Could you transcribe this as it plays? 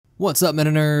What's up, meta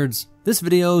nerds? This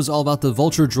video is all about the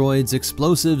Vulture droid's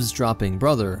explosives dropping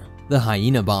brother, the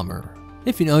Hyena Bomber.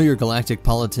 If you know your galactic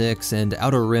politics and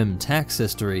Outer Rim tax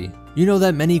history, you know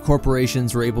that many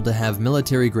corporations were able to have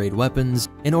military-grade weapons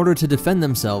in order to defend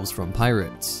themselves from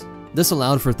pirates. This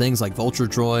allowed for things like Vulture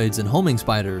droids and homing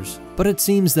spiders, but it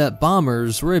seems that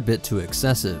bombers were a bit too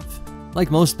excessive. Like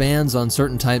most bans on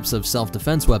certain types of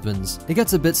self-defense weapons, it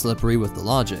gets a bit slippery with the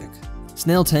logic.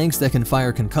 Snail tanks that can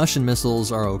fire concussion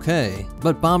missiles are okay,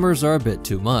 but bombers are a bit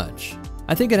too much.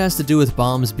 I think it has to do with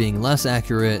bombs being less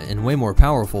accurate and way more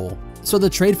powerful, so the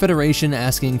Trade Federation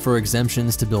asking for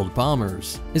exemptions to build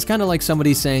bombers is kinda like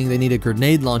somebody saying they need a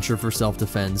grenade launcher for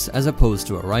self-defense as opposed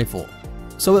to a rifle.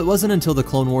 So it wasn't until the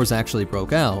Clone Wars actually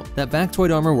broke out that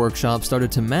Bactoid Armor Workshop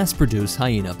started to mass-produce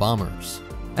Hyena bombers.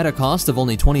 At a cost of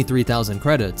only 23,000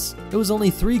 credits, it was only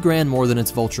 3 grand more than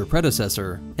its Vulture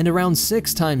predecessor, and around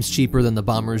 6 times cheaper than the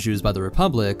bombers used by the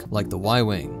Republic, like the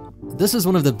Y-Wing. This is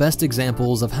one of the best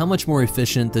examples of how much more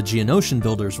efficient the Geonosian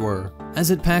builders were, as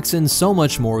it packs in so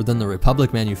much more than the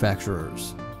Republic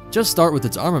manufacturers. Just start with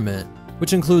its armament,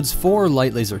 which includes 4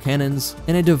 light laser cannons,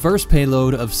 and a diverse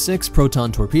payload of 6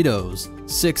 proton torpedoes,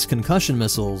 6 concussion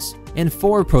missiles, and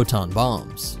 4 proton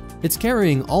bombs. It's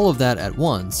carrying all of that at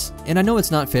once, and I know it's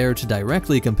not fair to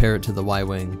directly compare it to the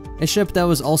Y-Wing, a ship that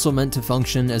was also meant to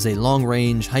function as a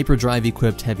long-range,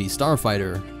 hyperdrive-equipped heavy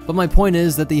starfighter, but my point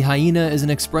is that the Hyena is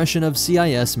an expression of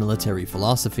CIS military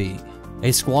philosophy.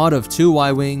 A squad of 2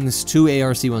 Y-Wings, 2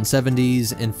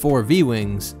 ARC-170s, and 4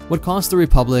 V-Wings would cost the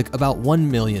Republic about 1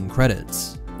 million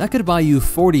credits. That could buy you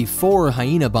 44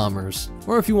 Hyena bombers,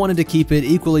 or if you wanted to keep it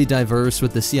equally diverse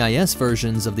with the CIS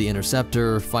versions of the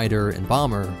Interceptor, Fighter, and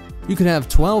Bomber, you could have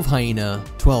 12 Hyena,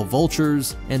 12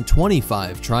 Vultures, and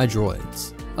 25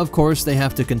 Tri-Droids. Of course, they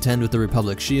have to contend with the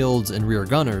Republic shields and rear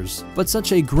gunners, but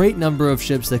such a great number of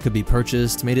ships that could be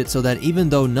purchased made it so that even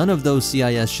though none of those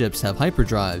CIS ships have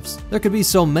hyperdrives, there could be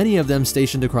so many of them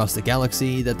stationed across the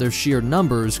galaxy that their sheer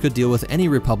numbers could deal with any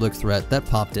Republic threat that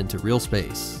popped into real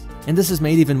space. And this is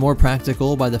made even more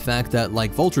practical by the fact that,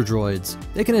 like Vulture droids,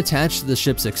 they can attach to the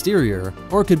ship's exterior,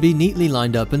 or could be neatly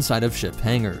lined up inside of ship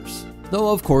hangars. Though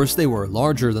of course they were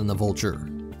larger than the Vulture.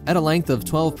 At a length of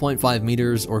 12.5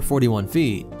 meters or 41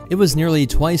 feet, it was nearly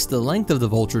twice the length of the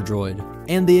Vulture droid,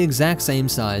 and the exact same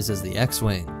size as the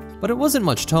X-Wing. But it wasn't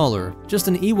much taller, just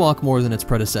an Ewok more than its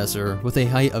predecessor, with a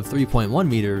height of 3.1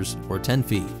 meters or 10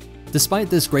 feet. Despite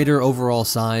this greater overall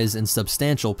size and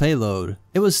substantial payload,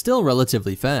 it was still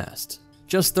relatively fast.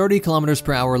 Just 30 km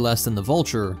per hour less than the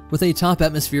Vulture, with a top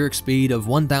atmospheric speed of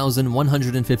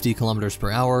 1,150 km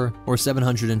per hour or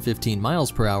 715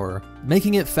 miles per hour,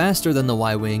 making it faster than the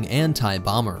Y-Wing and TIE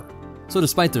Bomber. So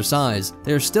despite their size,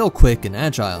 they are still quick and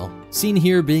agile, seen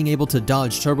here being able to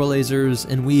dodge turbo lasers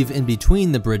and weave in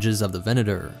between the bridges of the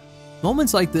Venator.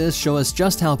 Moments like this show us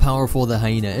just how powerful the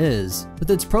Hyena is, with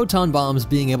its proton bombs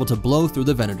being able to blow through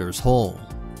the Venator's hull.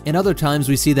 In other times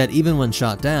we see that even when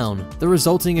shot down, the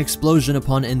resulting explosion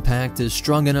upon impact is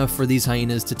strong enough for these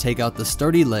Hyenas to take out the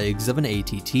sturdy legs of an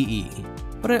ATTE.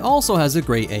 But it also has a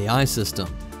great AI system.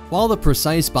 While the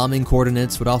precise bombing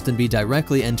coordinates would often be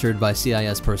directly entered by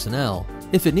CIS personnel,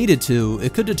 if it needed to,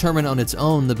 it could determine on its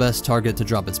own the best target to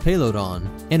drop its payload on,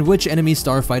 and which enemy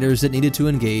starfighters it needed to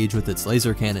engage with its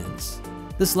laser cannons.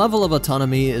 This level of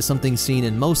autonomy is something seen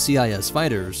in most CIS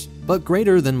fighters, but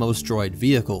greater than most droid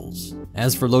vehicles.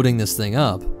 As for loading this thing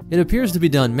up, it appears to be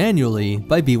done manually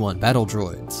by B1 battle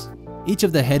droids. Each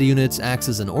of the head units acts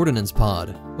as an ordnance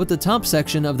pod, with the top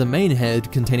section of the main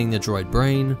head containing the droid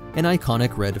brain and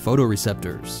iconic red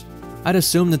photoreceptors. I'd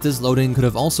assume that this loading could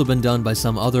have also been done by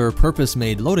some other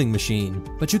purpose-made loading machine,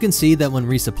 but you can see that when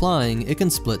resupplying, it can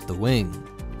split the wing.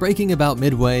 Breaking about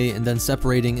midway and then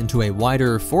separating into a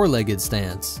wider 4-legged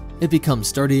stance, it becomes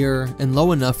sturdier and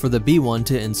low enough for the B1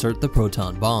 to insert the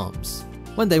proton bombs.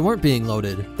 When they weren't being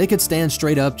loaded, they could stand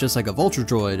straight up just like a Vulture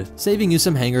droid, saving you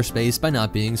some hangar space by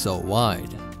not being so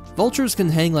wide. Vultures can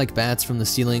hang like bats from the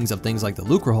ceilings of things like the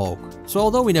Lucrehulk, so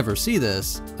although we never see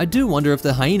this, I do wonder if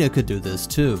the Hyena could do this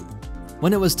too.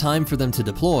 When it was time for them to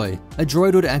deploy, a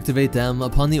droid would activate them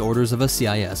upon the orders of a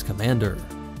CIS commander.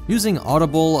 Using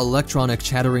audible electronic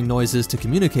chattering noises to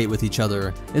communicate with each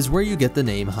other is where you get the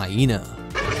name Hyena.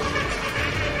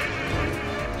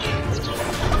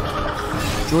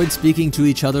 Droids speaking to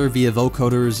each other via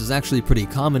vocoders is actually pretty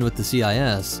common with the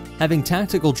CIS, having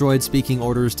tactical droids speaking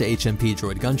orders to HMP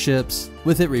droid gunships,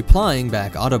 with it replying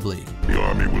back audibly. The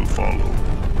army will follow.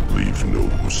 Leave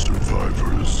no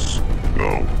survivors.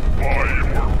 Go by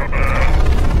your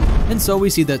command. And so we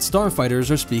see that starfighters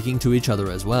are speaking to each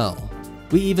other as well.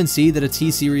 We even see that a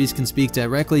T-Series can speak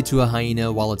directly to a Hyena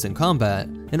while it's in combat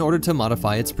in order to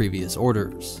modify its previous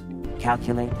orders.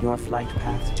 Calculate your flight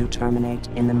path to terminate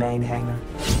in the main hangar.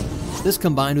 This,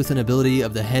 combined with an ability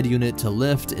of the head unit to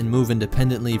lift and move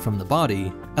independently from the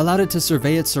body, allowed it to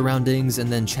survey its surroundings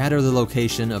and then chatter the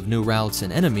location of new routes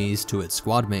and enemies to its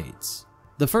squad mates.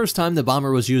 The first time the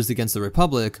bomber was used against the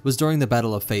Republic was during the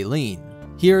Battle of Faline.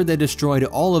 Here, they destroyed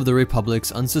all of the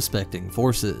Republic's unsuspecting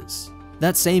forces.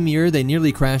 That same year, they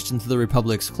nearly crashed into the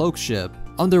Republic's cloak ship,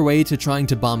 on their way to trying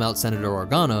to bomb out Senator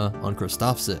Organa on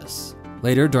Christophsis.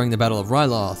 Later, during the Battle of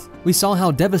Ryloth, we saw how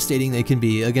devastating they can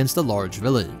be against a large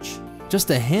village.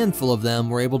 Just a handful of them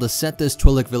were able to set this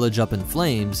Twi'lek village up in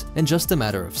flames in just a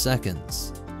matter of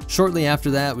seconds. Shortly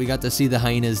after that, we got to see the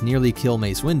hyenas nearly kill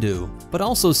Mace Windu, but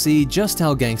also see just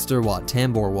how gangster Wat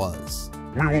Tambor was.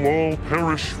 We will all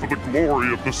perish for the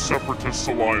glory of the Separatist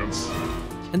Alliance.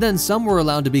 And then some were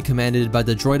allowed to be commanded by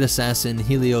the droid assassin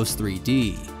Helios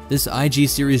 3D. This IG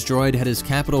series droid had his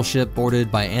capital ship boarded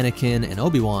by Anakin and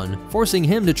Obi-Wan, forcing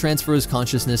him to transfer his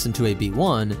consciousness into a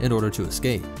B-1 in order to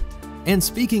escape. And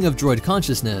speaking of droid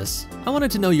consciousness, I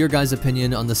wanted to know your guys'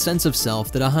 opinion on the sense of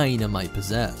self that a hyena might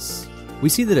possess. We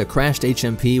see that a crashed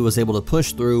HMP was able to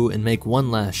push through and make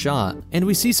one last shot, and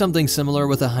we see something similar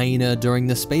with a hyena during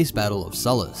the space battle of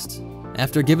Sullust.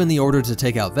 After given the order to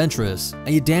take out Ventress,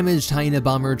 a damaged hyena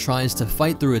bomber tries to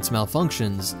fight through its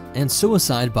malfunctions and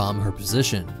suicide bomb her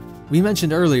position. We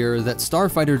mentioned earlier that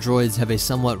starfighter droids have a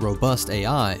somewhat robust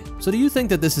AI, so do you think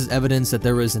that this is evidence that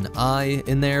there is an I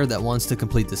in there that wants to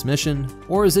complete this mission,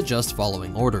 or is it just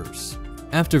following orders?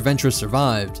 After Ventress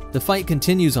survived, the fight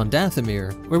continues on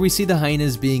Dathomir, where we see the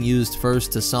hyenas being used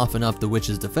first to soften up the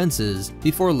witch's defenses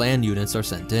before land units are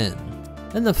sent in.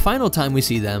 And the final time we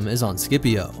see them is on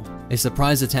Scipio. A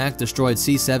surprise attack destroyed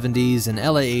C-70s and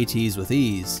LA-ATs with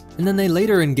ease, and then they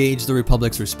later engaged the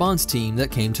Republic's response team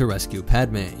that came to rescue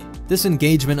Padme. This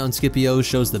engagement on Scipio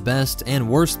shows the best and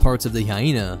worst parts of the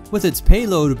hyena, with its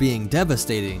payload being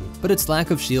devastating, but its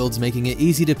lack of shields making it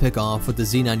easy to pick off with the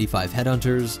Z-95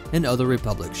 headhunters and other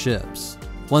Republic ships.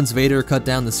 Once Vader cut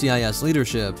down the CIS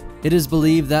leadership, it is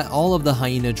believed that all of the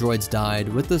hyena droids died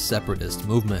with the Separatist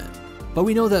movement. But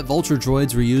we know that Vulture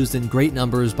droids were used in great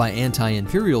numbers by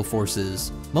anti-Imperial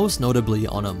forces, most notably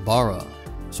on Umbara.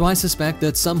 So I suspect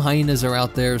that some hyenas are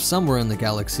out there somewhere in the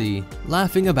galaxy,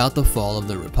 laughing about the fall of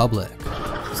the Republic.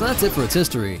 So that's it for its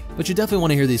history, but you definitely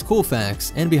want to hear these cool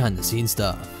facts and behind the scenes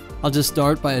stuff. I'll just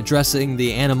start by addressing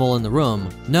the animal in the room.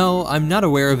 No, I'm not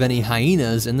aware of any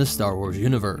hyenas in the Star Wars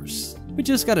universe. We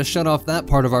just gotta shut off that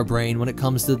part of our brain when it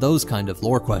comes to those kind of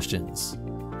lore questions.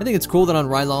 I think it's cool that on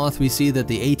Ryloth we see that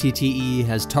the ATTE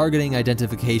has targeting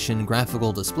identification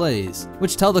graphical displays,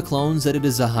 which tell the clones that it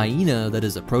is a hyena that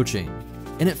is approaching.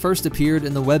 And it first appeared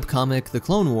in the webcomic The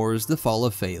Clone Wars: The Fall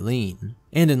of Faline.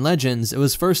 And in Legends, it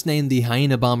was first named the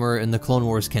Hyena Bomber in the Clone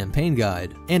Wars campaign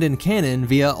guide, and in canon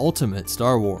via Ultimate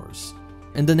Star Wars.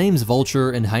 And the names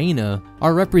Vulture and Hyena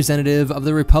are representative of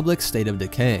the Republic's state of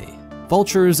decay.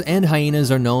 Vultures and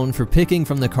hyenas are known for picking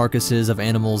from the carcasses of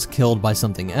animals killed by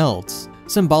something else,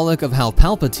 symbolic of how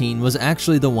Palpatine was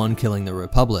actually the one killing the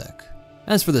Republic.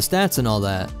 As for the stats and all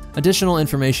that, additional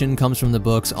information comes from the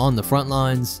books On the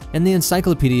Frontlines and the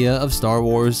Encyclopedia of Star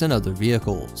Wars and Other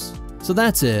Vehicles. So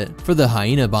that's it for the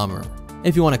Hyena Bomber.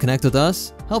 If you want to connect with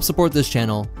us, help support this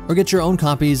channel, or get your own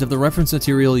copies of the reference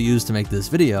material used to make this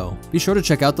video, be sure to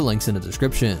check out the links in the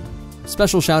description.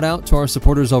 Special shout out to our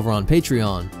supporters over on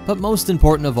Patreon, but most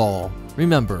important of all,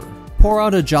 remember, pour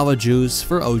out a Java Juice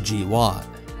for OG Watt,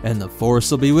 and the Force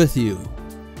will be with you,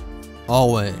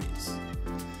 always.